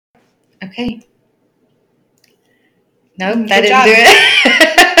Okay. Nope, Good that job. didn't do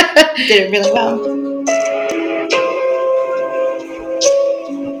it. Did it really well.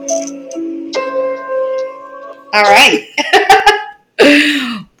 All right.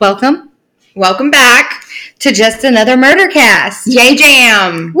 Welcome back to Just Another Murder Cast. Yay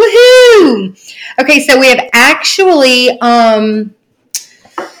jam. Woohoo! Okay, so we have actually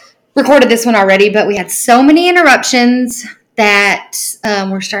recorded this one already, but we had so many interruptions that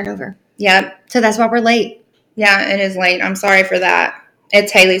we're starting over. Yep. So that's why we're late. Yeah, it is late. I'm sorry for that.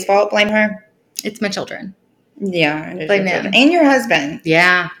 It's Haley's fault. Blame her. It's my children. Yeah, it is Blame your them. children. And your husband.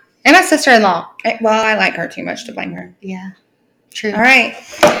 Yeah. And my sister-in-law. Well, I like her too much to blame her. Yeah. True. All right.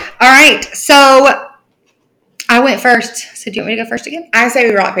 So I went first. So do you want me to go first again? I say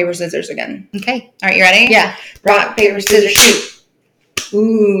we rock, paper, scissors again. Okay. All right, you ready? Yeah. Rock, paper, scissors, shoot.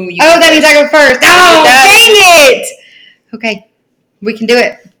 Ooh. That means I go first. Oh, dang it. Okay. We can do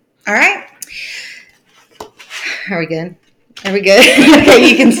it. All right. Are we good? Okay,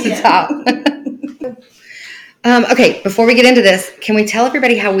 you can stop. Okay, before we get into this, can we tell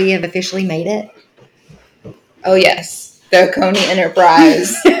everybody how we have officially made it? Oh, yes. The Coney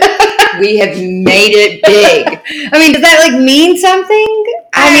Enterprise. We have made it big. I mean, does that mean something?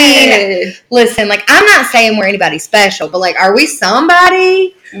 I mean, listen, I'm not saying we're anybody special, but are we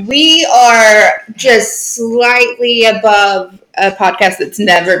somebody? We are just slightly above a podcast that's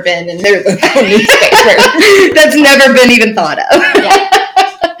never been in their local newspaper. That's never been even thought of. Yeah.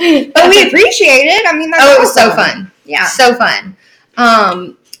 But we appreciate it. I mean, that's it was awesome. so fun. Yeah. So fun.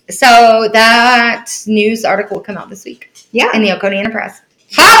 So that news article will come out this week. Yeah. In the Oconee Enterprise.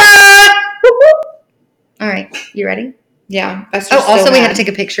 Holla! All right. You ready? Yeah. Also, we had to take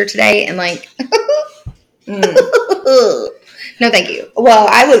a picture today and No, thank you. Well,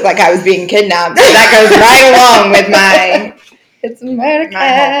 I look like I was being kidnapped. So that goes right along with my... It's a murder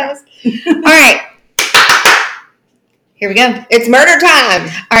cast. All right. Here we go. It's murder time.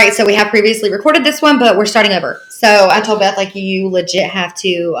 All right. So we have previously recorded this one, but we're starting over. So I told Beth, you legit have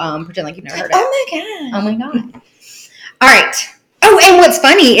to pretend like you've never heard it. Oh, my God. All right. Oh, and what's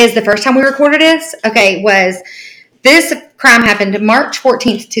funny is the first time we recorded this, was this crime happened March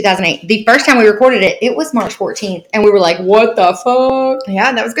 14th, 2008. The first time we recorded it, it was March 14th. And we were like, what the fuck?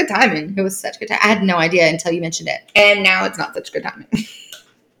 Yeah, that was good timing. It was such good time. I had no idea until you mentioned it. And now it's not such good timing.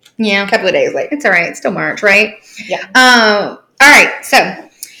 Yeah. A couple of days late. It's all right. It's still March, right? Yeah. All right. So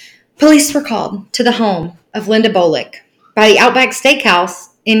police were called to the home of Linda Bolick by the Outback Steakhouse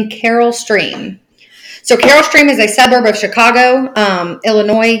in Carroll Stream. So Carroll Stream is a suburb of Chicago,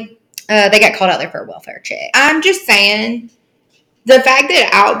 Illinois. They got called out there for a welfare check. I'm just saying, the fact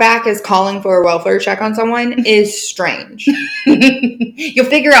that Outback is calling for a welfare check on someone is strange. You'll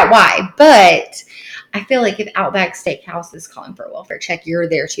figure out why. But I feel like if Outback Steakhouse is calling for a welfare check, you're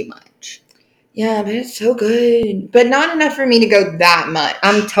there too much. Yeah, but it's so good. But not enough for me to go that much.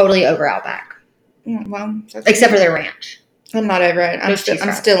 I'm totally over Outback. Well, except for their ranch. I'm not over it. I'm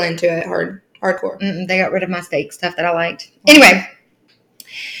still into it hardcore. They got rid of my steak stuff that I liked. Anyway,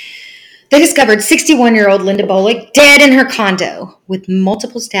 they discovered 61-year-old Linda Bolick dead in her condo with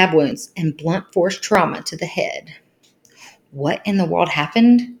multiple stab wounds and blunt force trauma to the head. What in the world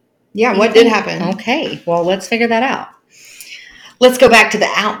happened? Yeah, what did happen? Okay, well, let's figure that out. Let's go back to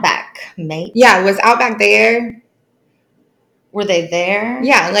the Outback, mate. Yeah, was Outback there? Were they there?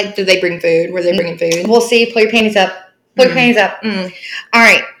 Yeah, did they bring food? Were they bringing food? We'll see. Pull your panties up. Pull your panties up. Mm. All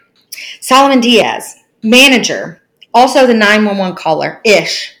right. Solomon Diaz, manager, also the 911 caller,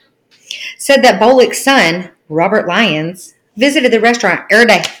 Ish, said that Bolick's son, Robert Lyons, visited the restaurant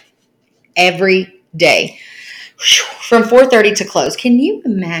every day. From 4:30 to close. Can you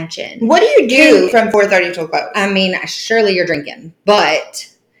imagine? What do you do from 4:30 till close? I mean, surely you're drinking, but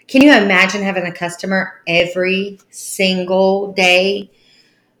can you imagine having a customer every single day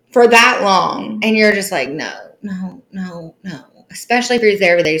for that long? And you're just like, no. Especially if he's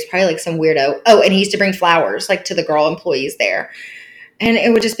there every day, he's probably some weirdo. Oh, and he used to bring flowers to the girl employees there. And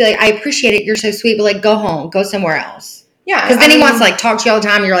it would just be I appreciate it. You're so sweet, but go home, go somewhere else. Yeah. Because then he wants to talk to you all the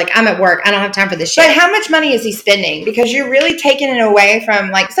time. You're I'm at work. I don't have time for this shit. But how much money is he spending? Because you're really taking it away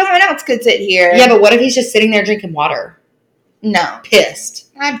from someone else could sit here. Yeah, but what if he's just sitting there drinking water? No. Pissed.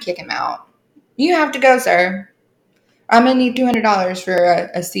 I'd kick him out. You have to go, sir. I'm going to need $200 for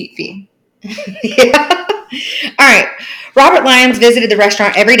a seat fee. Yeah. All right. Robert Lyons visited the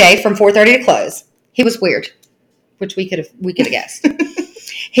restaurant every day from 4:30 to close. He was weird, which we could have guessed.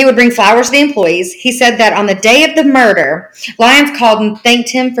 He would bring flowers to the employees. He said that on the day of the murder, Lyons called and thanked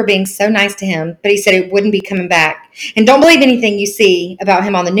him for being so nice to him, but he said he wouldn't be coming back. And don't believe anything you see about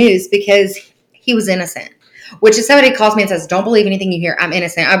him on the news because he was innocent. Which if somebody calls me and says, don't believe anything you hear, I'm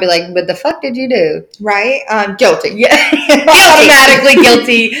innocent, I'll be like, but the fuck did you do? Right? Guilty. Yeah. Automatically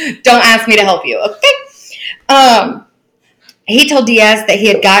guilty. Don't ask me to help you. Okay. He told Diaz that he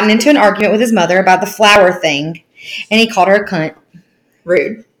had gotten into an argument with his mother about the flower thing, and he called her a cunt.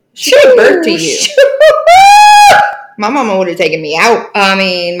 Rude. She gave birth to you. My mama would have taken me out. I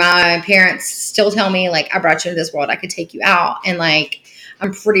mean, my parents still tell me, like, I brought you into this world, I could take you out. And, like,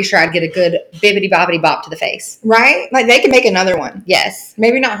 I'm pretty sure I'd get a good bibbity-bobbity bop to the face. Right? Like, they can make another one. Yes.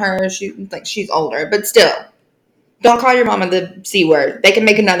 Maybe not her. She's older. But still. Don't call your mama the C word. They can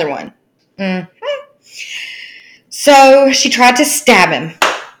make another one. Mm-hmm. So, she tried to stab him.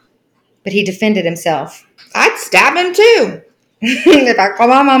 But he defended himself. I'd stab him, too. If I call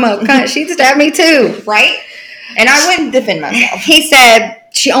my mama a cunt, she'd stab me, too. Right? And I wouldn't defend myself. He said,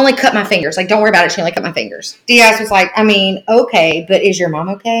 she only cut my fingers. Like, don't worry about it. She only cut my fingers. Diaz was like, I mean, okay, but is your mom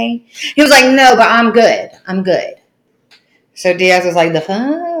okay? He was like, no, but I'm good. I'm good. So Diaz was like, the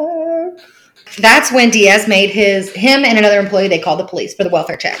fuck? That's when Diaz made him and another employee, they called the police for the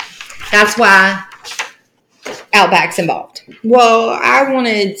welfare check. That's why Outback's involved. Well, I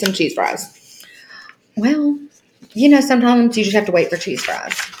wanted some cheese fries. Well, you know, sometimes you just have to wait for cheese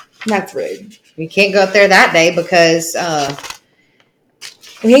fries. That's rude. We can't go up there that day because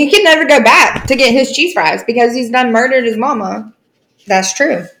he can never go back to get his cheese fries because he's done murdered his mama. That's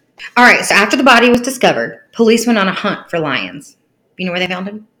true. All right, so after the body was discovered, police went on a hunt for Lyons. You know where they found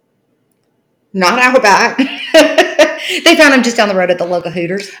him? Not Outback. They found him just down the road at the local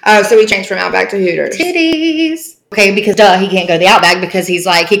Hooters. Oh, so he changed from Outback to Hooters. Titties. Okay, because he can't go to the Outback because he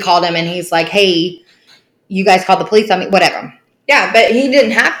called him and he's like, hey, you guys called the police on me, whatever. Yeah, but he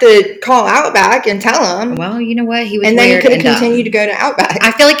didn't have to call Outback and tell them. Well, you know what? He was and then weird he could have and continued to go to Outback.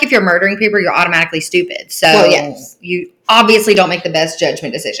 I feel like if you're murdering people, you're automatically stupid. So yes. You obviously don't make the best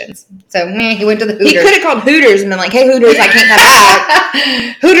judgment decisions. So he went to the Hooters. He could have called Hooters and been like, hey, Hooters, I can't come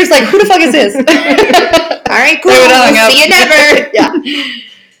back. Hooters like, who the fuck is this? All right, cool. We'll see you never. Yeah.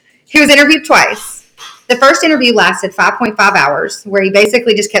 He was interviewed twice. The first interview lasted 5.5 hours, where he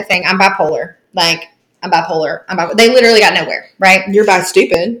basically just kept saying, I'm bipolar. Like, I'm bipolar. They literally got nowhere, right? You're bi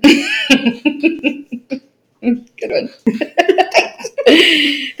stupid. Good one.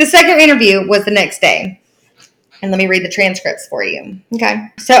 The second interview was the next day. And let me read the transcripts for you. Okay.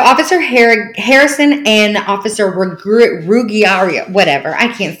 So Officer Harrison and Officer Ruggiero, whatever. I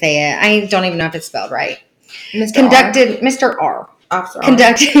can't say it. I don't even know if it's spelled right. Mr. R.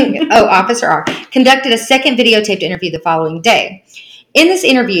 Officer R. Conducted a second videotaped interview the following day. In this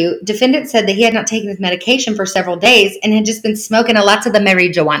interview, defendant said that he had not taken his medication for several days and had just been smoking a lot of the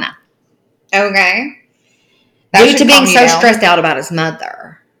marijuana. Okay. Due to being so stressed out about his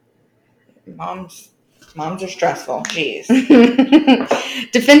mother. Moms are stressful. Jeez.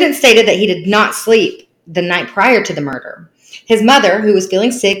 Defendant stated that he did not sleep the night prior to the murder. His mother, who was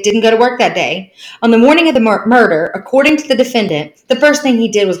feeling sick, didn't go to work that day. On the morning of the murder, according to the defendant, the first thing he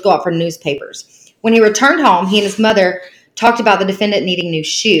did was go out for newspapers. When he returned home, he and his mother talked about the defendant needing new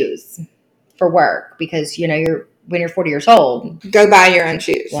shoes for work because, you know, when you're 40 years old. Go buy your own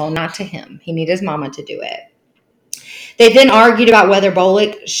shoes. Well, not to him. He needed his mama to do it. They then argued about whether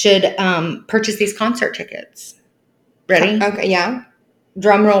Bolick should purchase these concert tickets. Ready? Okay, yeah.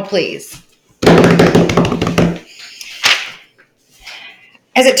 Drum roll, please.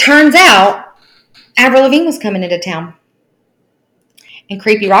 As it turns out, Avril Lavigne was coming into town. And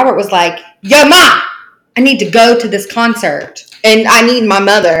Creepy Robert was like, yo, Ma, I need to go to this concert. And I need my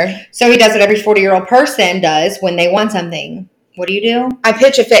mother. So he does what every 40-year-old person does when they want something. What do? I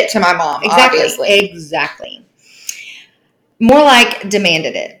pitch a fit to my mom, obviously. Exactly. More like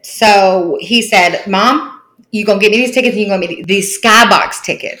demanded it. So he said, Mom, you going to get me these tickets and you're going to get me these Skybox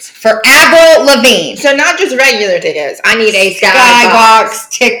tickets for Avril Lavigne. So not just regular tickets. I need a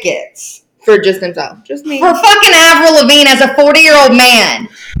Skybox tickets. For just himself. Just me. For fucking Avril Lavigne as a 40-year-old man.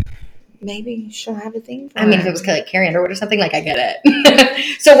 Maybe she'll have a thing for I mean, if it was like Carrie Underwood or something, like, I get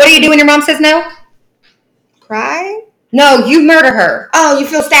it. So what do you do when your mom says no? Cry? No, you murder her. Oh, you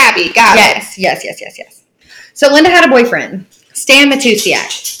feel stabby. Got it. Yes. So Linda had a boyfriend, Stan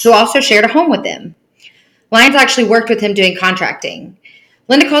Matusiak, who also shared a home with them. Lyons actually worked with him doing contracting.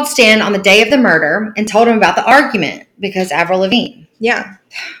 Linda called Stan on the day of the murder and told him about the argument because Avril Lavigne. Yeah.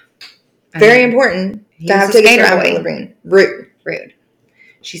 Very important to have tickets for Avril Lavigne. Rude.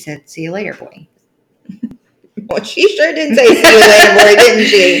 She said, see you later, boy. Well, she sure did say see you later, boy, didn't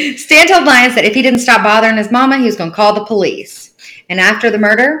she? Stan told Lyons that if he didn't stop bothering his mama, he was going to call the police. And after the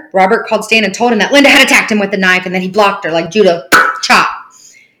murder, Robert called Stan and told him that Linda had attacked him with a knife and then he blocked her like judo chop.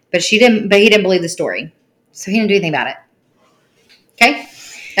 But he didn't believe the story. So he didn't do anything about it. Okay?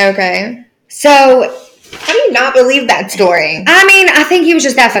 Okay. So How do you not believe that story? I mean, I think he was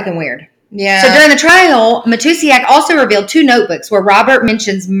just that fucking weird. Yeah. So during the trial, Matusiak also revealed 2 notebooks where Robert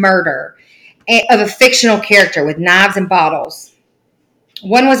mentions murder of a fictional character with knives and bottles.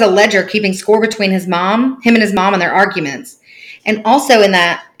 One was a ledger keeping score between him and his mom and their arguments. And also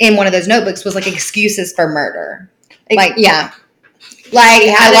in one of those notebooks was like excuses for murder. Like, yeah. Like,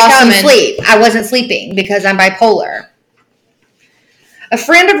 I lost some sleep. I wasn't sleeping because I'm bipolar. A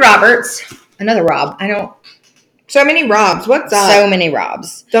friend of Robert's, another Rob. So many Robs. What's up? So many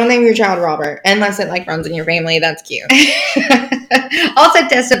Robs. Don't name your child Robert unless it like runs in your family. That's cute. Also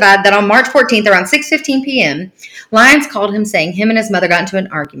testified that on March 14th around 6:15 p.m., Lyons called him saying him and his mother got into an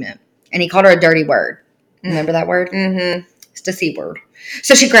argument. And he called her a dirty word. Remember that word? Mm-hmm. It's the C word.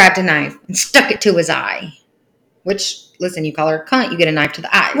 So she grabbed a knife and stuck it to his eye. Which, listen, you call her a cunt, you get a knife to the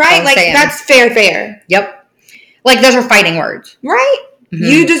eye. Right? Like, that's fair. Yep. Like, those are fighting words. Right? Mm-hmm.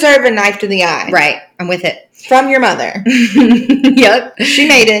 You deserve a knife to the eye. Right. I'm with it. From your mother. Yep. She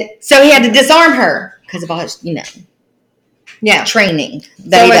made it. So he had to disarm her because of all his, yeah, training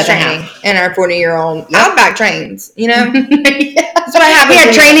that he doesn't have. And our 40-year-old Outback trains, Yeah. That's what happened. He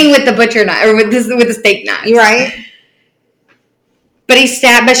had training with the butcher knife, or with the steak knife. Right. But she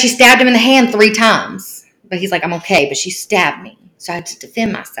stabbed him in the hand 3 times. But he's like, I'm okay, but she stabbed me. So I had to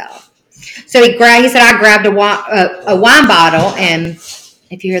defend myself. So he said, I grabbed a wine bottle, and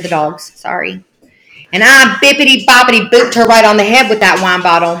if you hear the dogs, sorry. And I bippity-boppity booped her right on the head with that wine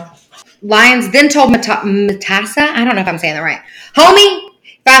bottle. Lyons then told Matassa, I don't know if I'm saying that right. Homie,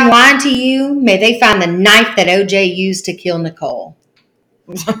 if I'm lying to you, may they find the knife that OJ used to kill Nicole.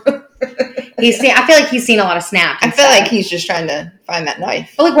 I feel like he's seen a lot of snaps. I feel like he's just trying to find that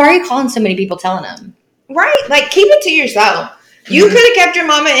knife. But like, why are you calling so many people telling him? Right? Like, keep it to yourself. You could have kept your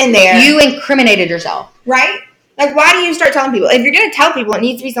mama in there. You incriminated yourself. Right? Like, why do you start telling people? If you're going to tell people, it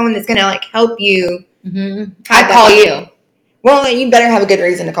needs to be someone that's going to, like, help you. Mm-hmm. I'd call you. Well, you better have a good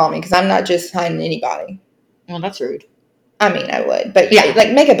reason to call me, because I'm not just hiding anybody. Well, that's rude. I mean, I would. But, yeah,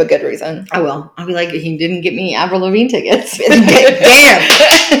 like, make up a good reason. I will. I'll be like, he didn't get me Avril Lavigne tickets. Damn.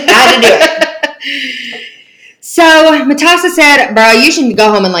 I had to do it. So, Matassa said, bro, you should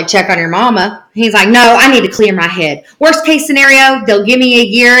go home and, like, check on your mama. He's like, no, I need to clear my head. Worst case scenario, they'll give me a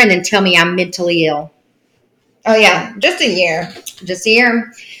year and then tell me I'm mentally ill. Oh, yeah. Just a year. Just a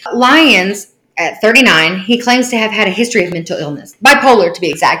year. Lyons, at 39, he claims to have had a history of mental illness. Bipolar, to be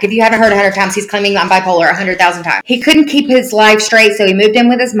exact. If you haven't heard 100 times, he's claiming I'm bipolar 100,000 times. He couldn't keep his life straight, so he moved in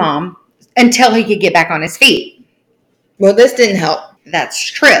with his mom until he could get back on his feet. Well, this didn't help. That's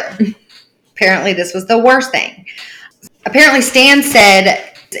true. Apparently, this was the worst thing. Apparently, Stan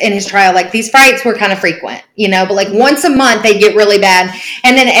said in his trial, like, these fights were kind of frequent, but like once a month they'd get really bad.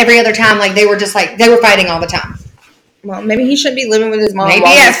 And then every other time, like, they were fighting all the time. Well, maybe he shouldn't be living with his mom. Maybe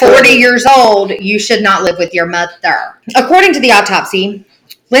at 40 years old, you should not live with your mother. According to the autopsy,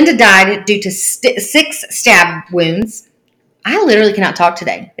 Linda died due to 6 stab wounds. I literally cannot talk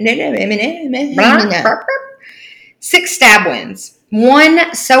today. 6 stab wounds.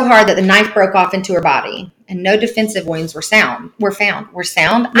 One so hard that the knife broke off into her body, and no defensive wounds were found. Were sound? No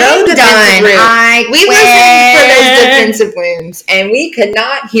defensive wounds. We listened for those defensive wounds, and we could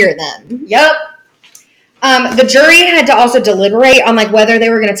not hear them. Yep. The jury had to also deliberate on like whether they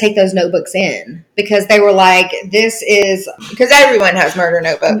were going to take those notebooks in, because they were like, this is because everyone has murder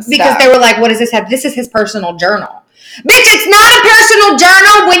notebooks. Because they were like, what does this have? This is his personal journal. Bitch, it's not a personal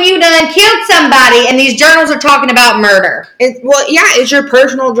journal when you done killed somebody and these journals are talking about murder. It's your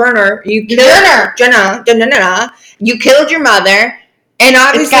personal journal. You killed your mother, and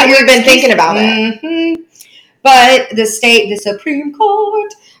obviously we've been thinking about it. Mm-hmm. But the Supreme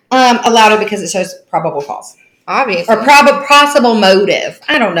Court allowed it because it shows probable cause. Obviously. Or possible motive.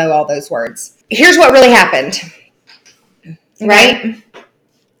 I don't know all those words. Here's what really happened. Right?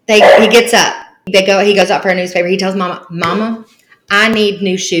 He gets up. He goes out for a newspaper. He tells Mama, I need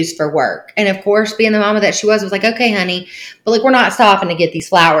new shoes for work. And of course, being the mama that she was like, okay, honey, but like, we're not stopping to get these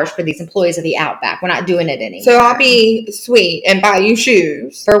flowers for these employees of the Outback. We're not doing it anymore. So I'll be sweet and buy you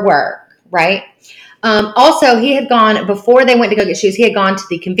shoes. For work, right? Also, he had gone, before they went to go get shoes, he had gone to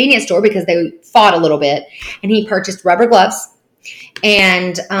the convenience store because they fought a little bit. And he purchased rubber gloves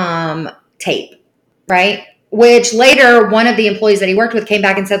and tape, right? Which later, one of the employees that he worked with came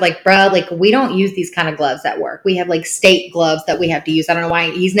back and said, like, bro, like, we don't use these kind of gloves at work. We have, like, state gloves that we have to use. I don't know why.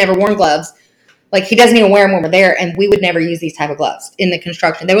 He's never worn gloves. Like, he doesn't even wear them when we're there, and we would never use these type of gloves in the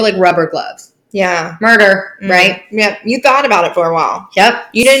construction. They were, like, rubber gloves. Yeah. Murder, right? Yep. You thought about it for a while.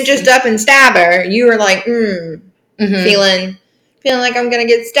 Yep. You didn't just up and stab her. You were like, feeling like I'm going to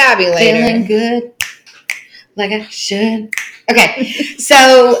get stabby later. Feeling good, like I should. Okay,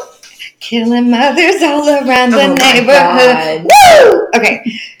 so Killing mothers all around the Oh my neighborhood. God. Woo! Okay,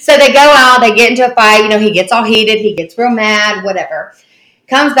 so they go out, they get into a fight. You know, he gets all heated, he gets real mad, whatever.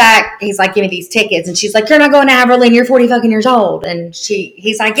 Comes back, he's like, give me these tickets. And she's like, you're not going to Aberlin, you're 40 fucking years old. And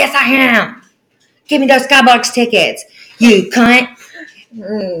he's like, yes, I am. Give me those Skybox tickets, you cunt.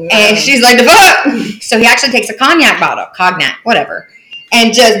 And she's like, the fuck? So he actually takes a cognac, whatever,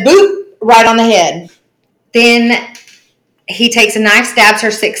 and just boop, right on the head. Then he takes a knife, stabs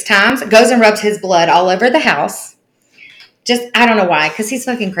her 6 times, goes and rubs his blood all over the house. Just, I don't know why, because he's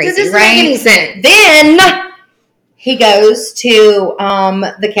fucking crazy, Does this right? make any sense? Then he goes to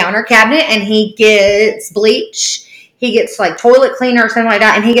the counter cabinet and he gets bleach. He gets like toilet cleaner or something like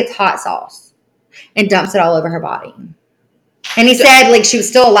that, and he gets hot sauce and dumps it all over her body. And he said like she was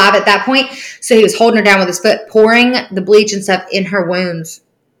still alive at that point, so he was holding her down with his foot, pouring the bleach and stuff in her wounds.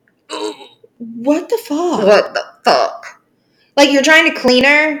 What the fuck? What the fuck? Like, you're trying to clean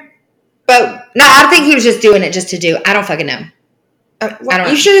her, but No, I think he was just doing it just to do. I don't fucking know. I don't know.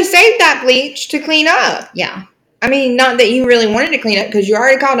 you should have saved that bleach to clean up. Yeah. I mean, not that you really wanted to clean up because you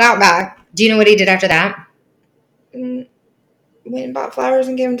already called Outback. Do you know what he did after that? Went and bought flowers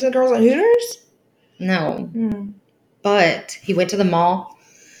and gave them to the girls at Hooters? No. But he went to the mall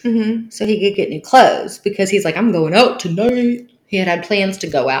Mm-hmm. so he could get new clothes because he's like, I'm going out tonight. He had plans to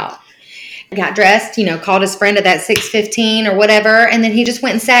go out. Got dressed, called his friend at that 6:15 or whatever, and then he just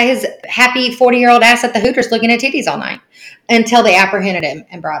went and sat his happy 40-year-old ass at the Hooters looking at titties all night until they apprehended him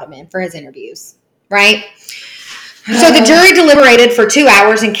and brought him in for his interviews, right? So the jury deliberated for 2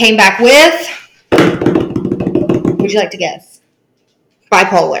 hours and came back with, would you like to guess?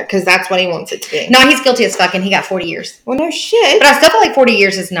 Bipolar, because that's what he wants it to be. No, he's guilty as fuck and he got 40 years. Well, no shit. But I still feel like 40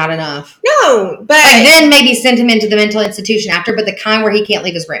 years is not enough. No, but... Like then maybe send him into the mental institution after, but the kind where he can't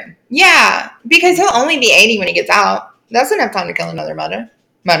leave his room. Yeah, because he'll only be 80 when he gets out. That's enough time to kill another mother.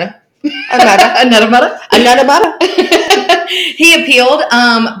 Another mother. He appealed,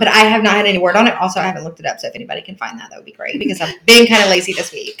 but I have not had any word on it. Also, I haven't looked it up, so if anybody can find that would be great because I've been kind of lazy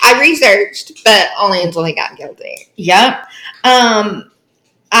this week. I researched, but only until he got guilty. Yep.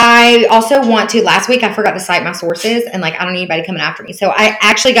 I also want to, last week I forgot to cite my sources and I don't need anybody coming after me. So I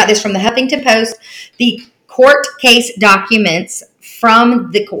actually got this from the Huffington Post, the court case documents from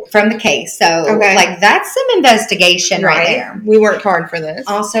the case. So that's some investigation right there. We worked hard for this.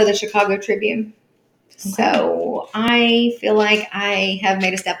 Also the Chicago Tribune. Okay. So I feel like I have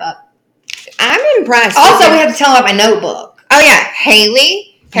made a step up. I'm impressed. Also, we have to tell about my notebook. Oh yeah,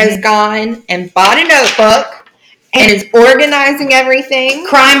 Haley has gone and bought a notebook. And is organizing everything.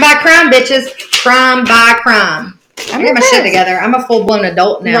 Crime by crime, bitches. Crime by crime. I'm getting my shit together. I'm a full-blown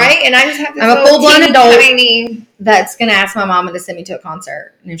adult now. Right? And I just have this I'm a full-blown adult tiny... that's going to ask my mama to send me to a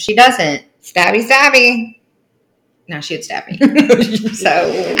concert. And if she doesn't... Stabby. No, she would stab me. So...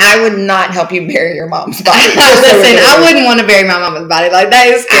 I would not help you bury your mom's body. Listen, I wouldn't want to bury my mama's body. Like, that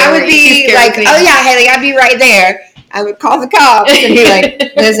is scary. I would be like, oh yeah, Haley, I'd be right there. I would call the cops and be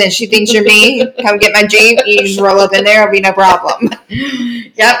like, listen, she thinks you're me. Come get my Jeep. You just roll up in there. It'll be no problem.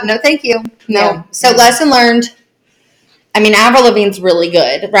 Yep. No, thank you. No. Yeah. So lesson learned. I mean, Avril Lavigne's really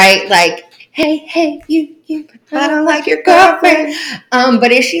good, right? Like, hey, you. I don't like your girlfriend.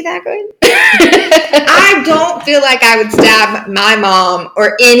 But is she that good? I don't feel like I would stab my mom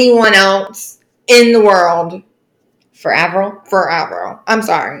or anyone else in the world For Avril? For Avril. I'm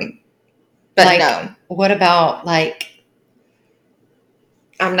sorry. But no. What about I'm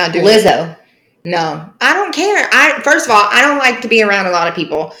not doing Lizzo? No. I don't care. First of all, I don't like to be around a lot of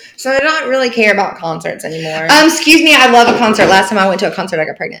people. So I don't really care about concerts anymore. Excuse me, I love a concert. Last time I went to a concert, I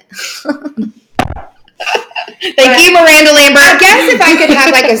got pregnant. Thank you, Miranda Lambert. I guess if I could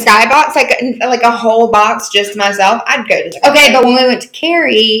have a skybox, like a whole box just myself, I'd go to the concert. Okay, but when we went to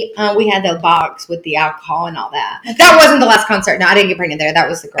Cary, we had the box with the alcohol and all that. Okay. That wasn't the last concert. No, I didn't get pregnant there. That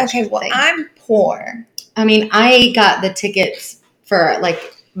was the girl thing. Well, I'm poor. I mean, I got the tickets for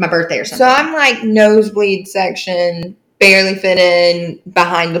my birthday or something. So I'm nosebleed section, barely fit in,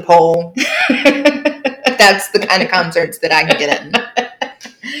 behind the pole. That's the kind of concerts that I can get in.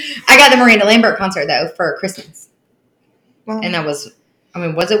 I got the Miranda Lambert concert, though, for Christmas. Well, and that was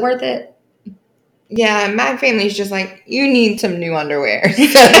it worth it? Yeah, my family's just you need some new underwear.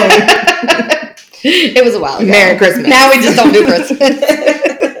 So. It was a while ago. Merry Christmas. Now we just don't do Christmas.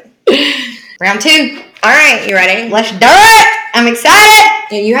 Round 2. All right, you ready? Let's do it. I'm excited.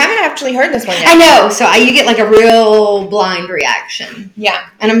 Yeah, you haven't actually heard this one yet. I know. So you get a real blind reaction. Yeah.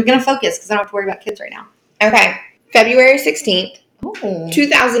 And I'm going to focus because I don't have to worry about kids right now. Okay. February 16th,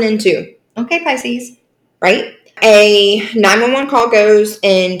 2002. Okay, Pisces. Right? A 911 call goes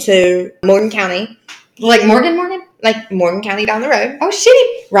into Morgan County. Morgan? like Morgan County down the road. Oh,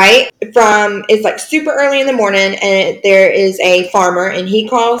 shitty. Right? It's like super early in the morning, and there is a farmer, and he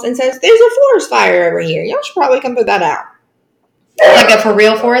calls and says, there's a forest fire over here. Y'all should probably come put that out. Like a for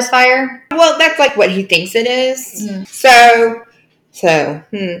real forest fire? Well, that's like what he thinks it is. Mm.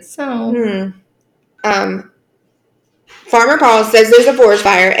 Farmer calls, says there's a forest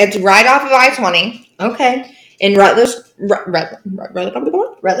fire. It's right off of I-20 Okay. in Rutledge,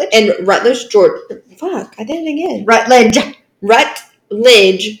 Georgia. Fuck, I did it again.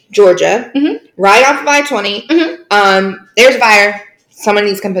 Rutledge, Georgia. Mhm. Right off of I-20. Mhm. There's a fire. Someone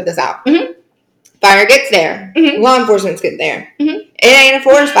needs to come put this out. Mhm. Fire gets there. Mhm. Law enforcement's getting there. Mhm. It ain't a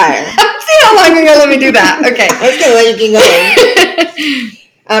forest fire. See how long you're going to let me do that. Okay. Let's go. Let you keep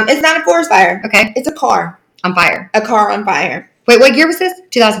going. It's not a forest fire. Okay. It's a car. On fire. A car on fire. Wait, what year was this?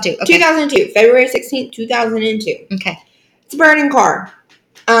 2002. Okay. 2002. February 16th, 2002. Okay. It's a burning car.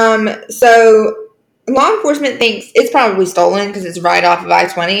 So law enforcement thinks it's probably stolen because it's right off of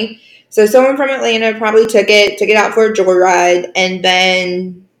I-20. So someone from Atlanta probably took it out for a joyride, and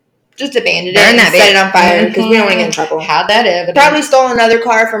then just abandoned it and set it on fire because we don't want to get in trouble. How'd that evidence? Probably stole another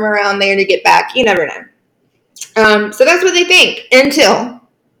car from around there to get back. You never know. So that's what they think until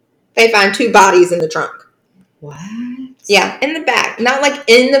they find 2 bodies in the trunk. What? Yeah, in the back. Not like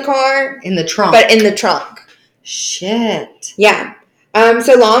in the car. In the trunk. But in the trunk. Shit. Yeah.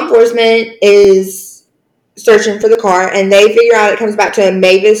 So law enforcement is searching for the car, and they figure out it comes back to a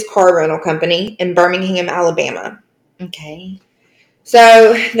Mavis car rental company in Birmingham, Alabama. Okay.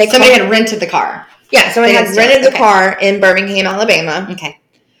 So somebody had rented the car. Yeah, someone had rented the car in Birmingham, Alabama. Okay.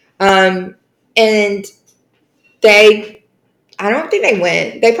 And I don't think they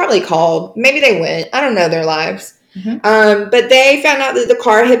went. They probably called. Maybe they went. I don't know their lives. Mm-hmm. But they found out that the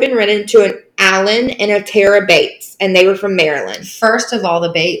car had been rented to an Alan and a Tara Bates, and they were from Maryland. First of all,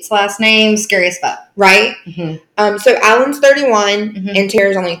 the Bates last name, scary as fuck. Right? Mm-hmm. So Alan's 31, Mm-hmm. and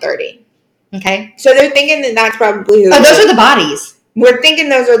Tara's only 30. Okay. So they're thinking that that's probably who. Oh, those are the bodies. We're thinking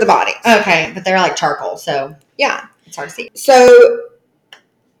those are the bodies. Okay, but they're like charcoal, so yeah, it's hard to see. So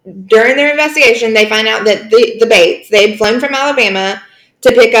during their investigation, they find out that the Bates, they had flown from Alabama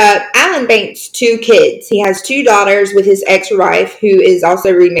to pick up Alan Bates' 2 kids. He has 2 daughters with his ex-wife, who is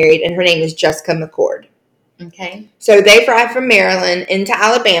also remarried, and her name is Jessica McCord. Okay. So they fly from Maryland into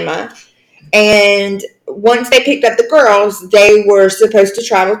Alabama, and once they picked up the girls, they were supposed to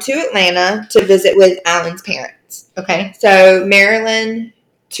travel to Atlanta to visit with Alan's parents. Okay. So Maryland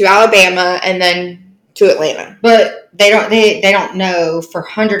to Alabama, and then to Atlanta. But they don't know for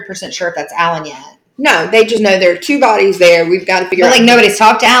 100% sure if that's Alan yet. No, they just know there are 2 bodies there. We've got to figure out. But nobody's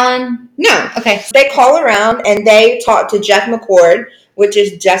talked to Alan? No. Okay. They call around and they talk to Jeff McCord, which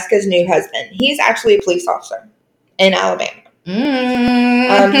is Jessica's new husband. He's actually a police officer in Alabama.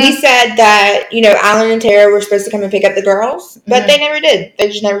 Mm-hmm. He said that, Alan and Tara were supposed to come and pick up the girls, but they never did. They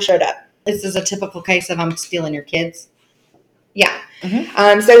just never showed up. This is a typical case of I'm stealing your kids. Yeah.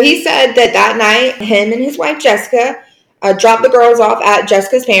 Mm-hmm. So he said that night, him and his wife Jessica dropped the girls off at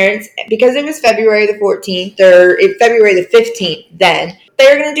Jessica's parents because it was February the 14th or February the 15th then. They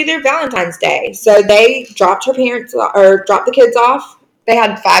were going to do their Valentine's Day. So they dropped dropped the kids off. They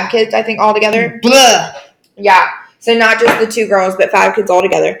had 5 kids, I think, altogether. Blah. Yeah. So not just the 2 girls, but 5 kids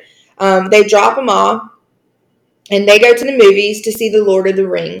altogether. They drop them off, and they go to the movies to see The Lord of the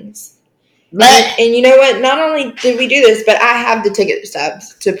Rings. And you know what? Not only did we do this, but I have the ticket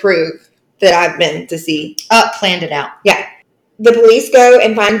stubs to prove that I've been to see. Planned it out. Yeah. The police go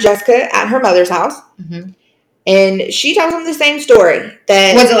and find Jessica at her mother's house. Mm-hmm. And she tells them the same story.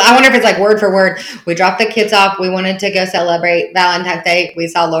 I wonder if it's like word for word. We dropped the kids off. We wanted to go celebrate Valentine's Day. We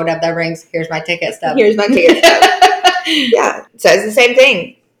saw Lord of the Rings. Here's my ticket stub. Here's my ticket stub. Yeah. It says the same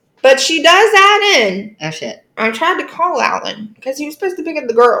thing. But she does add in. Oh, shit. I tried to call Alan because he was supposed to pick up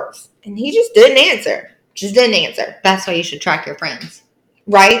the girls. And he just didn't answer. That's why you should track your friends.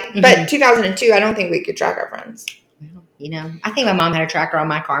 Right? Mm-hmm. But 2002, I don't think we could track our friends. Well, I think my mom had a tracker on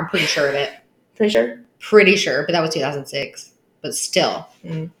my car. I'm pretty sure of it. Pretty sure? Pretty sure, but that was 2006. But still,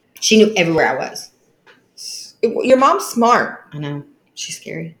 She knew everywhere I was. Your mom's smart. I know. She's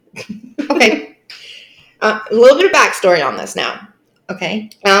scary. Okay. A little bit of backstory on this now. Okay.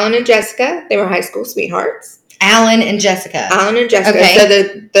 Alan and Jessica, they were high school sweethearts. Alan and Jessica. Okay. So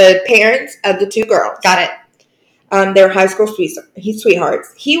the parents of the 2 girls. Got it. They were high school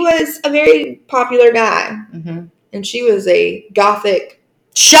sweethearts. He was a very popular guy. Mm-hmm. And she was a gothic.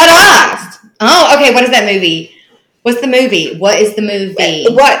 Shut up! Oh, okay. What is that movie? What's the movie? What is the movie?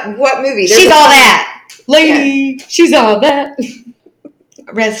 What movie? She's all that. Lady. Yeah. She's all that.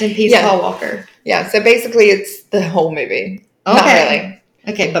 Rest in peace, Paul Walker. Yeah, so basically it's the whole movie. Okay. Not really.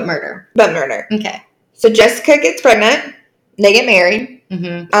 Okay, but murder. But murder. Okay. So Jessica gets pregnant. They get married.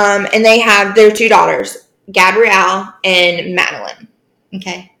 Mm-hmm. And they have their 2 daughters, Gabrielle and Madeline.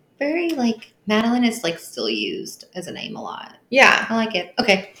 Okay. Very, like, Madeline is, like, still used as a name a lot. Yeah. I like it.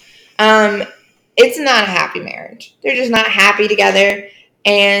 Okay. It's not a happy marriage. They're just not happy together.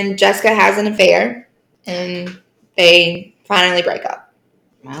 And Jessica has an affair. And they finally break up.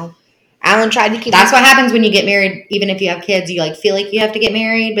 Well, Alan tried to keep... That's what happens when you get married. Even if you have kids, you, like, feel like you have to get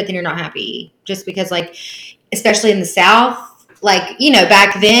married, but then you're not happy. Just because, like, especially in the South, like, you know,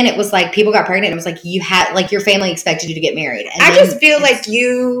 back then it was like people got pregnant and it was like you had, like, your family expected you to get married. And I just feel like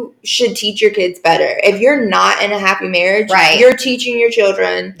you should teach your kids better. If you're not in a happy marriage, right, you're teaching your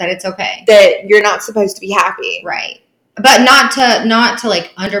children that it's okay, that you're not supposed to be happy. Right. But not to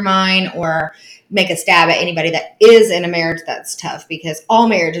like undermine or make a stab at anybody that is in a marriage that's tough, because all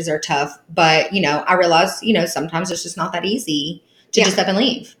marriages are tough. But, you know, I realize, you know, sometimes it's just not that easy to just up and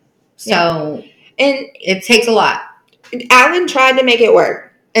leave. So and it takes a lot. Alan tried to make it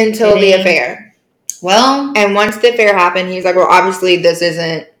work until the affair. Well, and once the affair happened, he's like, well, obviously this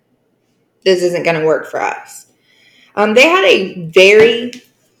isn't going to work for us. They had a very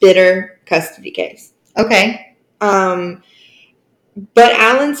bitter custody case. Okay. But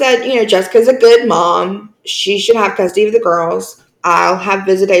Alan said, you know, Jessica's a good mom. She should have custody of the girls. I'll have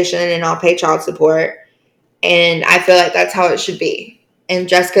visitation and I'll pay child support. And I feel like that's how it should be. And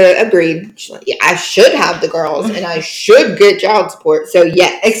Jessica agreed. She's like, yeah, I should have the girls and I should get child support. So,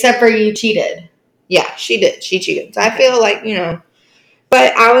 yeah. Except for you cheated. Yeah, she did. She cheated. So I feel like, you know.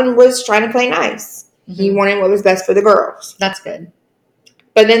 But Alan was trying to play nice. Mm-hmm. He wanted what was best for the girls. That's good.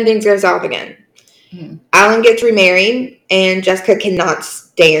 But then things go south again. Mm-hmm. Alan gets remarried, and Jessica cannot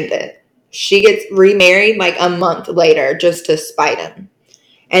stand it. She gets remarried like a month later just to spite him.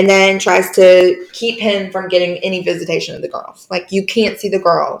 And then tries to keep him from getting any visitation of the girls. Like, you can't see the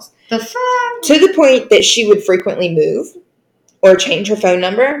girls. The fuck? To the point that she would frequently move or change her phone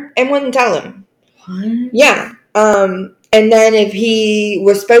number and wouldn't tell him. What? Yeah. And then if he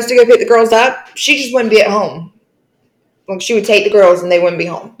was supposed to go pick the girls up, she just wouldn't be at home. Like, she would take the girls and they wouldn't be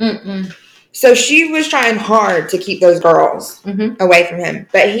home. Mm-mm. So she was trying hard to keep those girls away from him.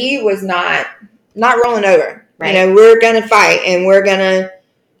 But he was not rolling over. Right. You know, we're going to fight and we're going to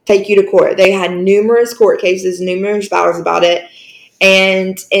take you to court. They had numerous court cases, numerous battles about it.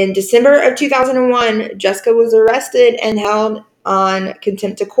 And in December of 2001, Jessica was arrested and held on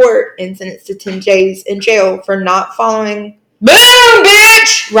contempt of court and sentenced to 10 days in jail for not following. Boom,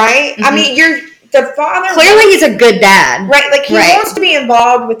 bitch! Right? Mm-hmm. I mean, the father. Clearly, he's a good dad. Right? Like, he wants to be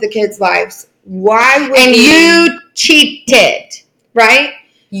involved with the kids' lives. Why would And you cheated. Right?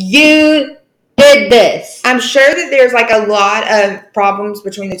 You did this. I'm sure that there's, like, a lot of problems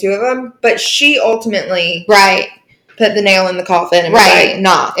between the two of them, but she ultimately put the nail in the coffin and was like,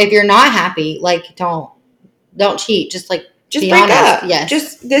 nah. If you're not happy, like, don't cheat. Just break honest. Up.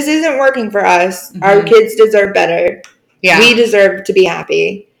 Yes. This isn't working for us. Mm-hmm. Our kids deserve better. Yeah. We deserve to be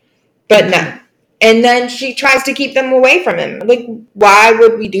happy. But no. And then she tries to keep them away from him. Like, why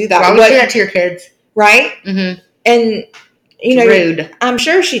would we do that? Why would you do that to your kids? Right? Mm-hmm. And, you know, rude. I'm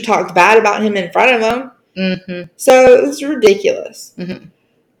sure she talked bad about him in front of him. Mm-hmm. So it was ridiculous.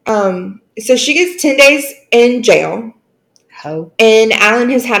 Mm-hmm. So she gets 10 days in jail. Oh. And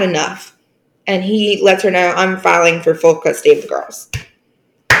Alan has had enough. And he lets her know, I'm filing for full custody of the girls.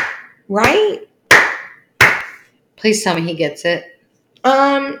 Right? Please tell me he gets it.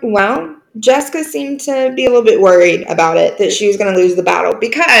 Well, Jessica seemed to be a little bit worried about it, that she was going to lose the battle,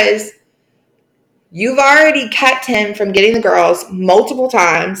 because you've already kept him from getting the girls multiple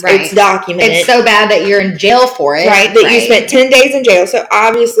times. Right. It's documented. It's so bad that you're in jail for it. Right, that you spent 10 days in jail. So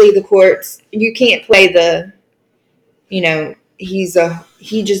obviously the courts, you can't play the, you know, he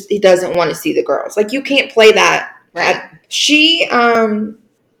doesn't want to see the girls. Like, you can't play that. Right. She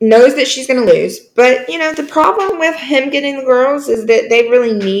knows that she's going to lose. But, you know, the problem with him getting the girls is that they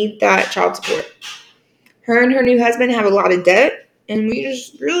really need that child support. Her and her new husband have a lot of debt, and we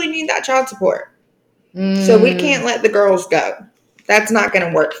just really need that child support. Mm. So we can't let the girls go. That's not going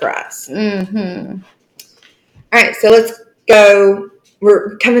to work for us. Mm-hmm. All right, so let's go.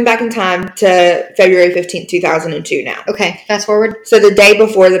 We're coming back in time to February 15th, 2002 now. Okay, fast forward. So the day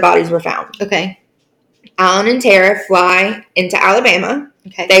before the bodies were found. Okay. Alan and Tara fly into Alabama.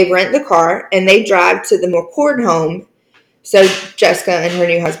 Okay. They rent the car, and they drive to the McCord home, so Jessica and her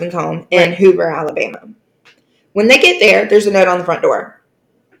new husband's home, in Hoover, Alabama. When they get there, there's a note on the front door.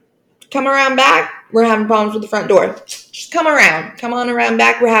 Come around back. We're having problems with the front door. Just come around. Come on around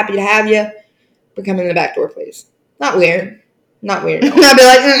back. We're happy to have you. But come in the back door, please. Not weird. Not weird. I'd be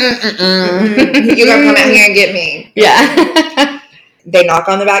like, you gotta come out here and get me. Yeah. They knock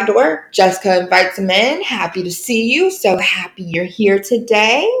on the back door. Jessica invites them in. Happy to see you. So happy you're here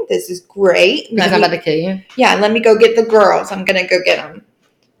today. This is great. Because I'm about to kill you. Yeah, let me go get the girls. I'm going to go get them.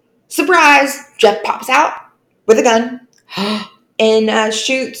 Surprise! Jeff pops out with a gun and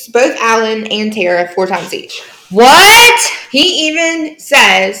shoots both Alan and Tara 4 times each. What? He even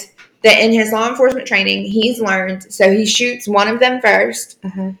says that in his law enforcement training, he's learned, so he shoots one of them first,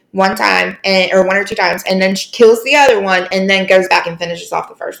 one time, or 1 or 2 times, and then kills the other one, and then goes back and finishes off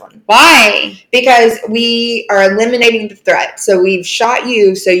the first one. Why? Because we are eliminating the threat. So we've shot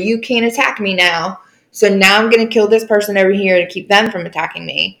you, so you can't attack me now. So now I'm going to kill this person over here to keep them from attacking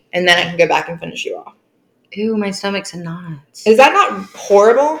me, and then I can go back and finish you off. Ew, my stomach's in knots. Is that not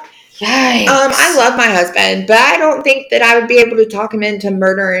horrible? Yikes. I love my husband, but I don't think that I would be able to talk him into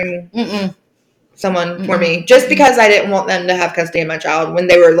murdering someone for me just because I didn't want them to have custody of my child when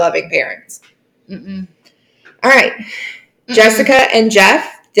they were loving parents. All right. Jessica and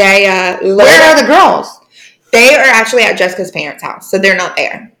Jeff, they where are the girls? They are actually at Jessica's parents' house, so they're not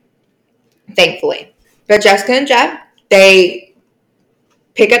there, thankfully. But Jessica and Jeff, they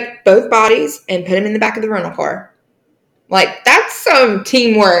pick up both bodies and put them in the back of the rental car. Like, that's some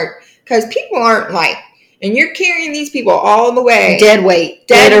teamwork. Because people aren't light. And you're carrying these people all the way. Dead weight.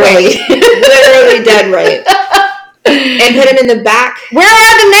 Literally dead weight. And put them in the back. Where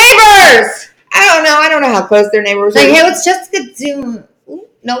are the neighbors? I don't know how close their neighbors are. Like, hey, it's just good Zoom.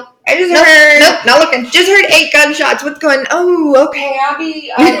 Nope. I just heard. Nope, not looking. Just heard 8 gunshots. What's going on? Oh, okay. I'm on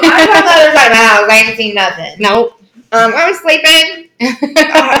the other side of my house. I ain't seen nothing. Nope. I was sleeping.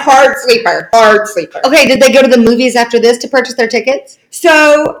 Hard sleeper. Okay, did they go to the movies after this to purchase their tickets?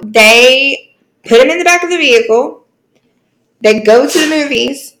 So they put them in the back of the vehicle. They go to the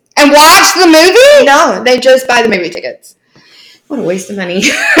movies. And watch the movie? No, they just buy the movie tickets. What a waste of money.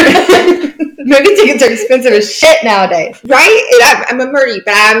 Movie tickets are expensive as shit nowadays. Right? I'm a murdy,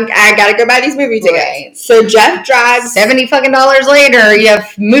 but I gotta go buy these movie tickets. Right. So Jeff drives. $70 fucking later, you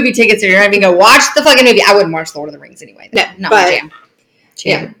have movie tickets and you're not even gonna watch the fucking movie. I wouldn't watch Lord of the Rings anyway. No, not my jam.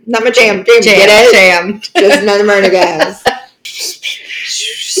 Yeah, not my jam. Get it? Jam. Just another murder, guys.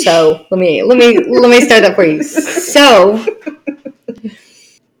 So let me start that for you. So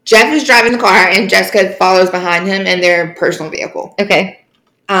Jeff is driving the car and Jessica follows behind him in their personal vehicle. Okay.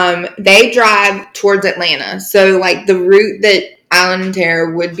 They drive towards Atlanta. So like the route that Alan and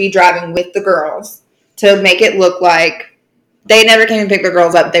Tara would be driving with the girls to make it look like they never came and picked the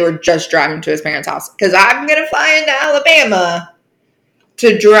girls up. They were just driving to his parents' house. Because I'm going to fly into Alabama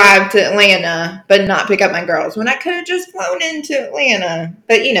to drive to Atlanta, but not pick up my girls. When I could have just flown into Atlanta.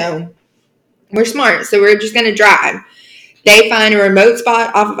 But, we're smart, so we're just going to drive. They find a remote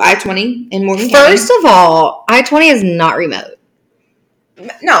spot off of I-20 in Morgan County. First of all, I-20 is not remote.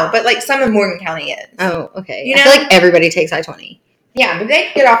 No, but, like, some of Morgan County is. Oh, okay. I feel like everybody takes I-20. Yeah, but they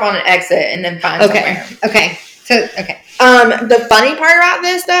can get off on an exit and then find somewhere. Okay. So, okay. The funny part about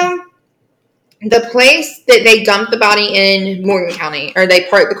this, though, the place that they dumped the body in Morgan County, or they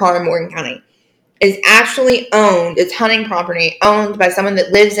parked the car in Morgan County, is actually owned. It's hunting property owned by someone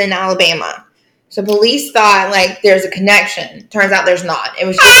that lives in Alabama. So police thought, like, there's a connection. Turns out there's not. It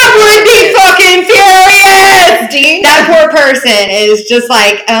was just I would be fucking furious! That poor person is just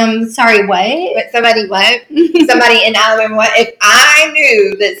like, sorry, what? But somebody what? Somebody in Alabama what? If I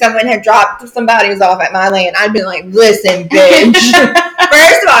knew that someone had dropped some bodies off at my land, I'd be like, listen, bitch.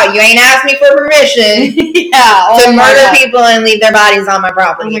 First of all, you ain't asked me for permission to murder people and leave their bodies on my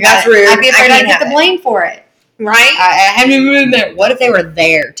property. Oh my That's God. rude. I'd be afraid I'd get the blame for it. Right? I haven't even been there. What if they were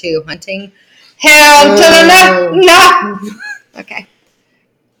there, too, hunting? Hell to the no. Okay.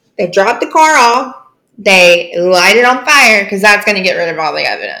 They dropped the car off. They light it on fire because that's going to get rid of all the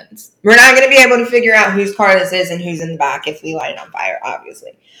evidence. We're not going to be able to figure out whose car this is and who's in the back if we light it on fire,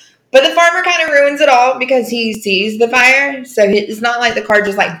 obviously. But the farmer kind of ruins it all because he sees the fire. So it's not like the car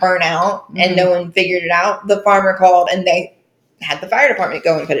just like burned out and no one figured it out. The farmer called and they had the fire department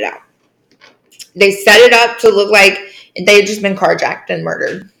go and put it out. They set it up to look like they had just been carjacked and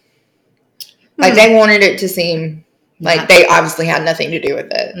murdered. Like, they wanted it to seem like they obviously had nothing to do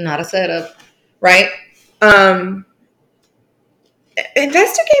with it. Not a setup. Right?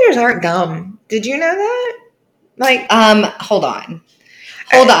 Investigators aren't dumb. Did you know that? Like, hold on.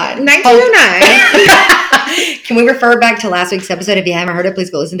 1909. Can we refer back to last week's episode? If you haven't heard it, please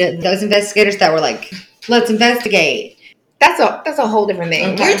go listen to it. Those investigators that were like, let's investigate. That's a whole different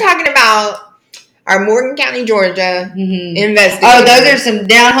thing. Okay. You're talking about our Morgan County, Georgia investigators. Oh, those are some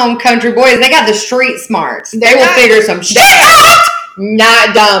down-home country boys. They got the street smarts. They will figure some shit out.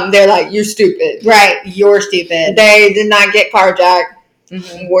 Not dumb. They're like, you're stupid. Right. You're stupid. They did not get carjacked.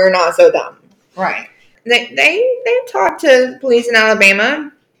 We're not so dumb. Right. They talk to police in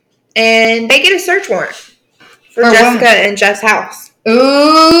Alabama, and they get a search warrant for Jessica and Jeff's house. Ooh.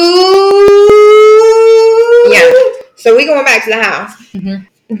 Yeah. So we going back to the house. Mm-hmm.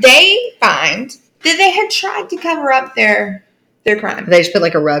 They find that they had tried to cover up their crime. They just put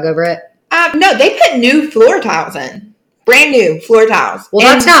like a rug over it? No, they put new floor tiles in. Brand new floor tiles. Well,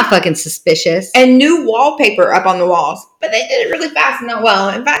 that's not fucking suspicious. And new wallpaper up on the walls. But they did it really fast and not well.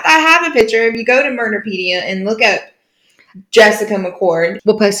 In fact, I have a picture. If you go to Murderpedia and look up Jessica McCord.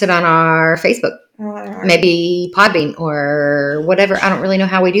 We'll post it on our Facebook. Maybe Podbean or whatever. I don't really know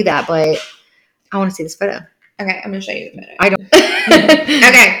how we do that, but I want to see this photo. Okay, I'm going to show you the photo. I don't.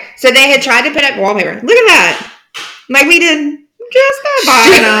 Okay, so they had tried to put up wallpaper. Look at that. Like we did just the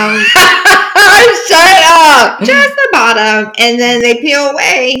bottom. Shut up. Just the bottom. And then they peel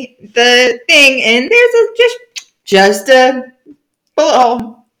away the thing, and there's just a bullet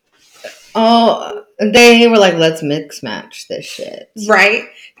hole. Oh, they were like, let's mix match this shit. Right?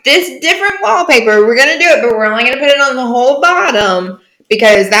 This different wallpaper, we're going to do it, but we're only going to put it on the whole bottom.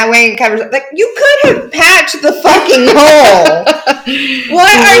 Because that way it covers... Like, you could have patched the fucking hole.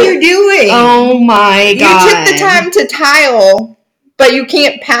 What are you doing? Oh, my God. You took the time to tile, but you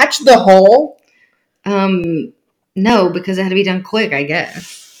can't patch the hole? No, because it had to be done quick, I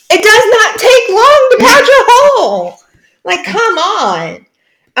guess. It does not take long to patch a hole. Like, come on.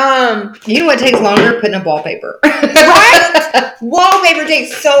 You know what takes longer? Putting up wallpaper. Right? Wallpaper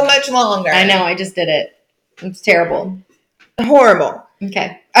takes so much longer. I know, I just did it. It's terrible. Horrible.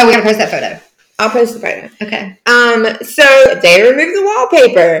 Okay. Oh, we gotta post that photo. I'll post the photo. Okay. So they remove the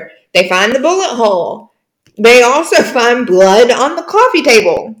wallpaper. They find the bullet hole. They also find blood on the coffee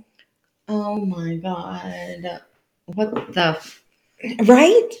table. Oh my God. What the?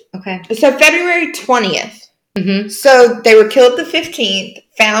 Right? Okay. So February 20th. Mm-hmm. So they were killed the 15th,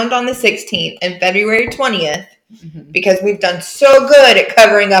 found on the 16th, and February 20th. Mm-hmm. Because we've done so good at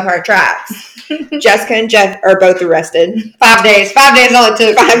covering up our tracks. Jessica and Jeff are both arrested. 5 days. 5 days all it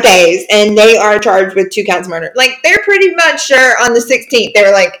took. 5 days. And they are charged with 2 counts of murder. Like, they're pretty much sure on the 16th. They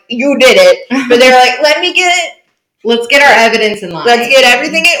were like, you did it. But they were like, let's get our evidence in line. Let's get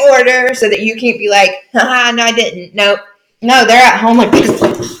everything in order so that you can't be like, haha, no, I didn't. Nope. No, they're at home like,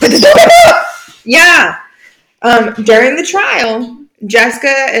 yeah. During the trial,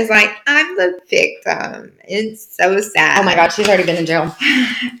 Jessica is like, I'm the victim. It's so sad. oh my God, she's already been in jail.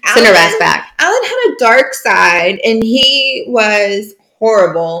 Send her ass back. Alan had a dark side, and he was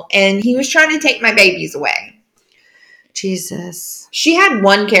horrible, and he was trying to take my babies away. Jesus. She had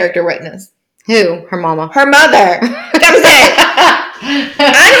one character witness. Who? Her mama. Her mother. That was it.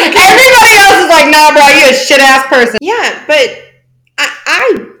 Everybody else is like, nah, bro, you a shit ass person. Yeah, but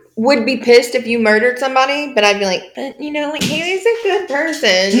I would be pissed if you murdered somebody, but I'd be like, but, you know, like, Haley's a good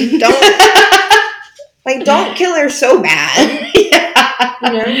person. Don't kill her so bad. Yeah.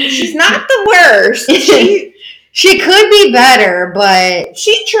 You know, she's not the worst. She could be better, but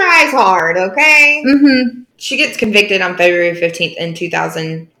She tries hard, okay? mm-hmm. She gets convicted on February 15th in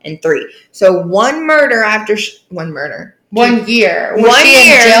 2003. So one murder after... one murder. 1 year. Was 1 she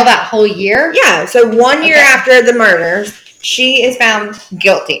year. in jail that whole year? Yeah, so 1 year Okay. after the murders, she is found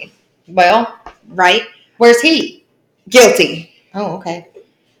guilty. Well, Right? where's he? Guilty. Oh, okay.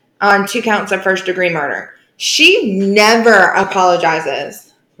 On 2 counts of first-degree murder. She never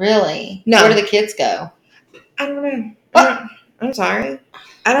apologizes. Really? No. Where do the kids go? I don't know. I'm sorry.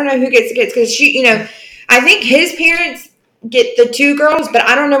 I don't know who gets the kids because she, you know, I think his parents get the 2 girls, but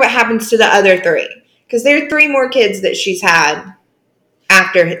I don't know what happens to the other 3 because there are 3 more kids that she's had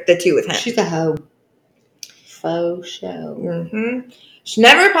after the 2 with him. She's a hoe. Faux show. Mm-hmm. She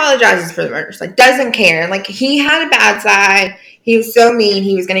never apologizes for the murders. Like, doesn't care. Like, he had a bad side. He was so mean.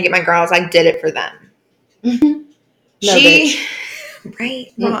 He was going to get my girls. I did it for them. Mm-hmm. No, bitch.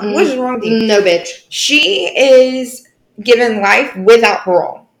 Right? Wrong. What is wrong with you? No, bitch. She is given life without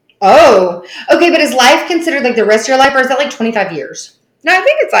parole. Oh. Okay, but is life considered like the rest of your life, or is that like 25 years? No, I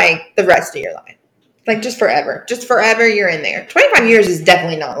think it's like the rest of your life. Like, just forever. Just forever you're in there. 25 years is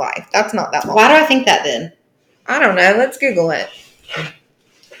definitely not life. That's not that long. Why do I think that then? I don't know. Let's Google it.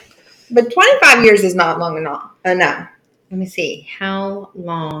 But 25 years is not long enough. Let me see. How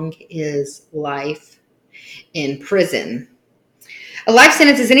long is life in prison? A life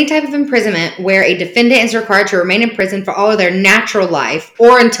sentence is any type of imprisonment where a defendant is required to remain in prison for all of their natural life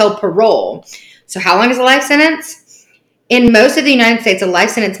or until parole. So how long is a life sentence? In most of the United States, a life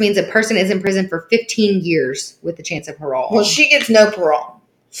sentence means a person is in prison for 15 years with the chance of parole. Well, she gets no parole.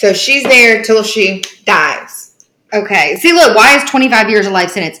 So she's there till she dies. Okay. See, look, why is 25 years a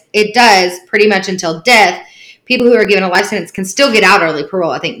life sentence? It does pretty much until death. People who are given a life sentence can still get out early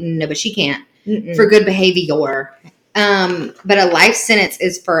parole. I think, no, but she can't. for good behavior. But a life sentence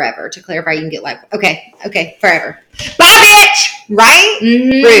is forever. To clarify, you can get life. Okay, forever. Bye, bitch! Right?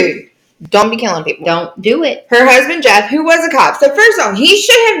 Mhm. Rude. Don't be killing people. Don't do it. Her husband, Jeff, who was a cop. So first off, he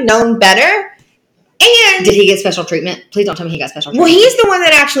should have known better. And Did he get special treatment? Please don't tell me he got special treatment. well, he's the one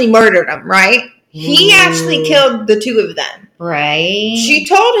that actually murdered him, right? He actually killed the two of them. Right. She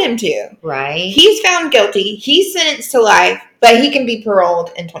told him to. Right. He's found guilty. He's sentenced to life, but he can be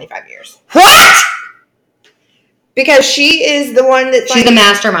paroled in 25 years. What? Because she is the one that's She's the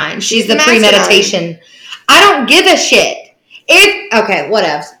mastermind. She's the premeditation. I don't give a shit. Okay,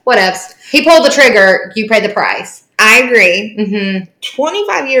 whatevs. He pulled the trigger. You paid the price. I agree. Mm-hmm.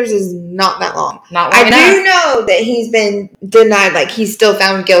 25 years is not that long. Not long enough. I do know that he's been denied, like he's still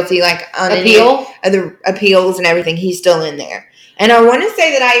found guilty, like on Appeal? Other appeals and everything. He's still in there. And I want to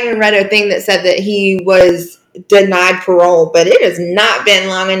say that I even read a thing that said that he was denied parole, but it has not been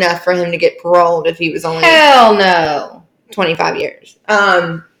long enough for him to get paroled if he was only Hell no. 25 years.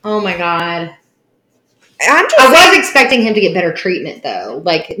 Oh my God. I was expecting him to get better treatment though.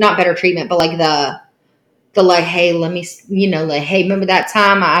 Like, not better treatment, but like the like, hey, let me, like, hey, remember that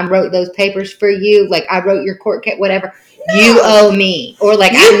time I wrote those papers for you? Like, I wrote your court case, whatever. No. You owe me. Or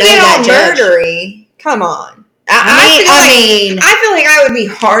like, I know that judge. Murdery. Come on. I feel like I would be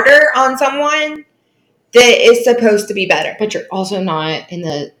harder on someone that is supposed to be better. But you're also not in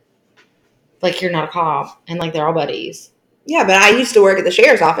the, like, you're not a cop and like they're all buddies. Yeah, but I used to work at the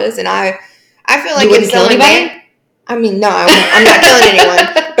sheriff's office and I feel like you wouldn't kill anybody? I mean, no, I'm not killing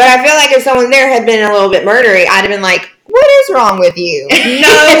anyone. But I feel like if someone there had been a little bit murdery, I'd have been like, what is wrong with you?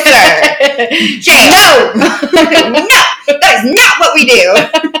 No, sir. Jail. No. No, that is not what we do.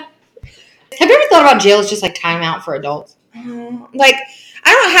 Have you ever thought about jail as just like time out for adults? Like,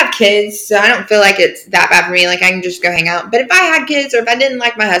 I don't have kids, so I don't feel like it's that bad for me. Like, I can just go hang out. But if I had kids or if I didn't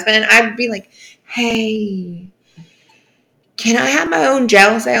like my husband, I'd be like, hey, can I have my own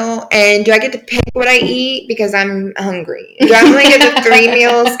jail cell? And do I get to pick what I eat because I'm hungry? Do I only get the 3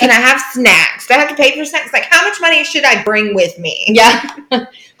 meals? Can I have snacks? Do I have to pay for snacks? Like, how much money should I bring with me? Yeah.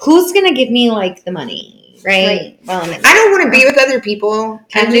 Who's going to give me, like, the money? Right? Well, I don't want to be with other people.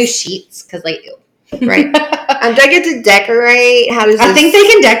 Can I have new sheets? Because, like, ew. Right. Do I get to decorate? How does I think they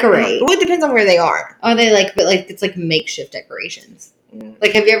can decorate. Well, it depends on where they are. Are they, like, but, like, it's, like, makeshift decorations.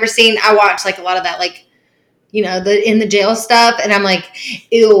 Like, have you ever seen, I watch, like, a lot of that, like, in the jail stuff, and I'm like,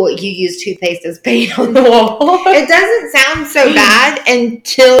 ew, you use toothpaste as paint on the wall. It doesn't sound so bad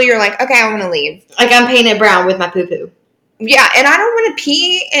until you're like, okay, I want to leave. Like, I'm painted brown with my poo-poo. Yeah, and I don't want to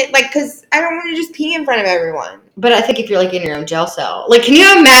pee, because I don't want to just pee in front of everyone. But I think if you're, like, in your own jail cell, like, can you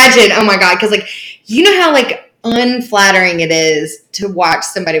imagine, oh my God, because, like, you know how, like, unflattering it is to watch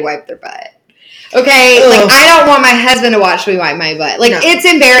somebody wipe their butt. Okay? Ugh. Like, I don't want my husband to watch me wipe my butt. Like, It's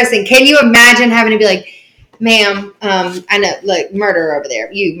embarrassing. Can you imagine having to be like, ma'am, I know, like, murder over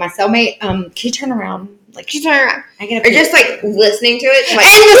there. You, my cellmate, can you turn around? Like, can you turn around? I get or just, like, listening to it. Like,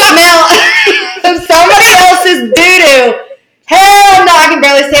 and the smell of somebody else's doo-doo. Hell no, I can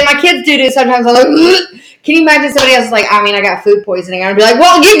barely stand my kids' doo-doo sometimes. I'm like, ugh. Can you imagine somebody else like, I got food poisoning. I'd be like,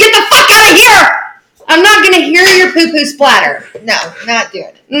 well, you get the fuck out of here. I'm not going to hear your poo-poo splatter. No, not doing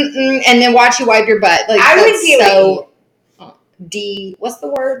it. And then watch you wipe your butt. Like, I would feel so what's the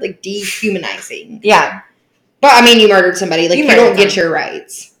word? Like, dehumanizing. Yeah. But, I mean, you murdered somebody. Like, you don't get your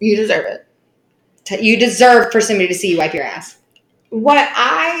rights. You deserve it. You deserve for somebody to see you wipe your ass. What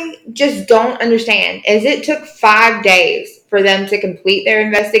I just don't understand is it took 5 days for them to complete their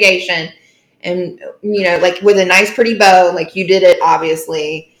investigation and, like, with a nice, pretty bow. Like, you did it,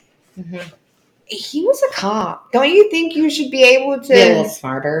 obviously. Mm-hmm. He was a cop. Don't you think you should be able to... Be a little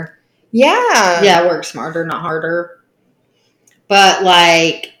smarter. Yeah. Yeah, work smarter, not harder. But,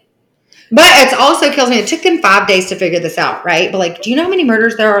 like... But it also kills me. It took them 5 days to figure this out, right? But, like, do you know how many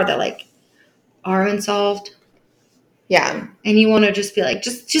murders there are that, like, are unsolved? Yeah. And you want to just be like,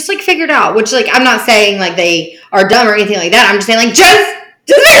 just like, figure it out. Which, like, I'm not saying, like, they are dumb or anything like that. I'm just saying, like, just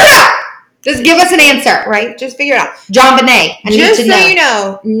figure it out. Just give us an answer. Right? Just figure it out. John Bonet. Just so you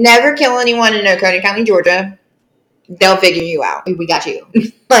know, never kill anyone in Oconee County, Georgia. They'll figure you out. We got you.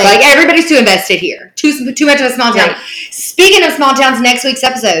 like, everybody's too invested here. Too much of a small town. Yeah. Speaking of small towns, next week's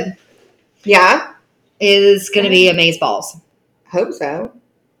episode... Yeah? Is going to be Amazeballs. Hope so.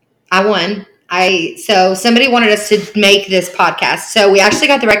 I won. So somebody wanted us to make this podcast. So we actually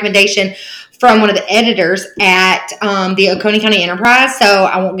got the recommendation from one of the editors at the Oconee County Enterprise. So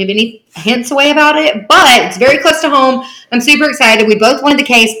I won't give any hints away about it, but it's very close to home. I'm super excited. We both won the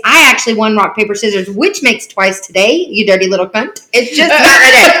case. I actually won rock, paper, scissors, which makes twice today, you dirty little cunt. It's just not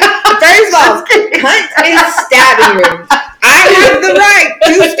a day. First of all, cunt is stabbing room. I have the right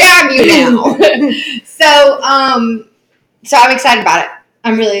to stab you now. So I'm excited about it.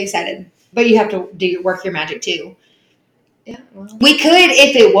 I'm really excited. But you have to work your magic too. Yeah. Well. We could,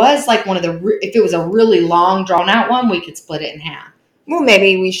 if it was like if it was a really long, drawn out one, we could split it in half. Well,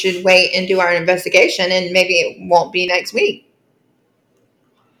 maybe we should wait and do our investigation, and maybe it won't be next week.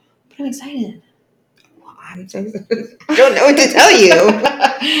 But I'm excited. Well, I don't know what to tell you.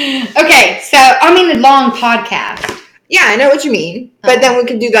 Okay, so I mean a long podcast. Yeah, I know what you mean. But then we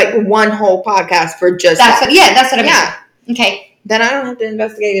could do like one whole podcast for just that's what. Yeah, that's what I mean. Yeah. Okay. Then I don't have to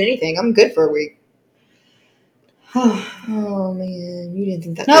investigate anything. I'm good for a week. Oh man, you didn't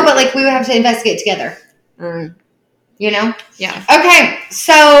think that. No, but like we would have to investigate together. You know? Yeah. Okay,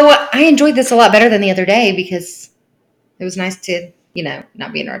 so I enjoyed this a lot better than the other day because it was nice to,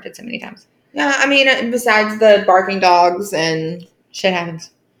 not be interrupted so many times. Yeah, I mean, besides the barking dogs and shit happens.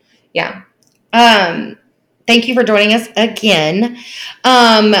 Yeah. Thank you for joining us again.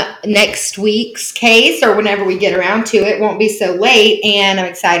 Next week's case, or whenever we get around to it, won't be so late, and I'm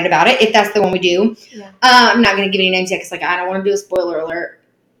excited about it. If that's the one we do, I'm not going to give any names yet because, I don't want to do a spoiler alert.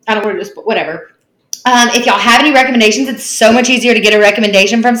 I don't want to do whatever. If y'all have any recommendations, it's so much easier to get a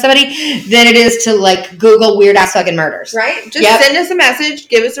recommendation from somebody than it is to Google weird ass fucking murders. Right? Just send us a message,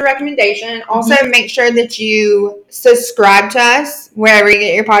 give us a recommendation. Also, make sure that you subscribe to us wherever you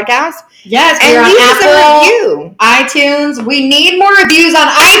get your podcast. Yes, and we're on leave us a review. iTunes. We need more reviews on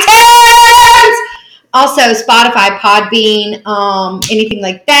iTunes. Also, Spotify, Podbean, anything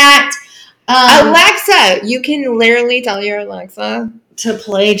like that. Alexa, you can literally tell your Alexa to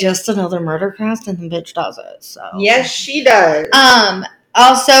play Just Another Murdercast, and the bitch does it. So yes, she does.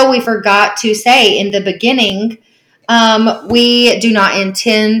 Also, we forgot to say in the beginning, we do not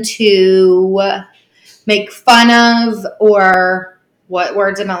intend to make fun of, or what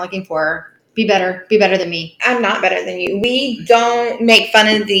words am I looking for? Be better than me. I'm not better than you. We don't make fun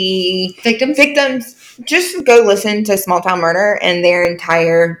of the victims. Just go listen to Small Town Murder and their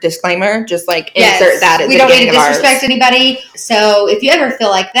entire disclaimer. Just insert that at the beginning of ours. We don't need to disrespect anybody. So if you ever feel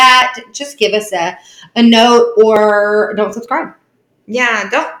like that, just give us a note or don't subscribe. Yeah,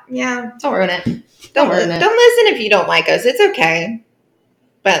 don't ruin it. Don't ruin it. Don't listen if you don't like us. It's okay.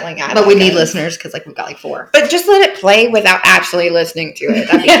 But but we need listeners because we've got 4. But just let it play without actually listening to it.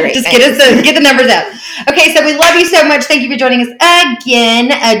 That'd be great. Just get the numbers up. Okay, so we love you so much. Thank you for joining us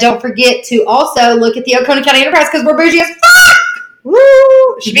again. Don't forget to also look at the Oconee County Enterprise because we're bougie as fuck.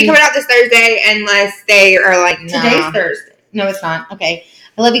 Woo! Should be coming out this Thursday unless they are nah. Today's Thursday. No, it's not. Okay.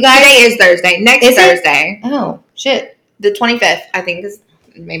 I love you guys. Today is Thursday. Next Thursday. Oh, shit. The 25th, I think, is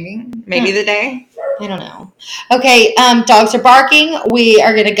maybe the day. I don't know. Okay, dogs are barking. We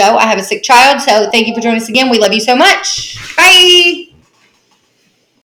are going to go. I have a sick child, so thank you for joining us again. We love you so much. Bye.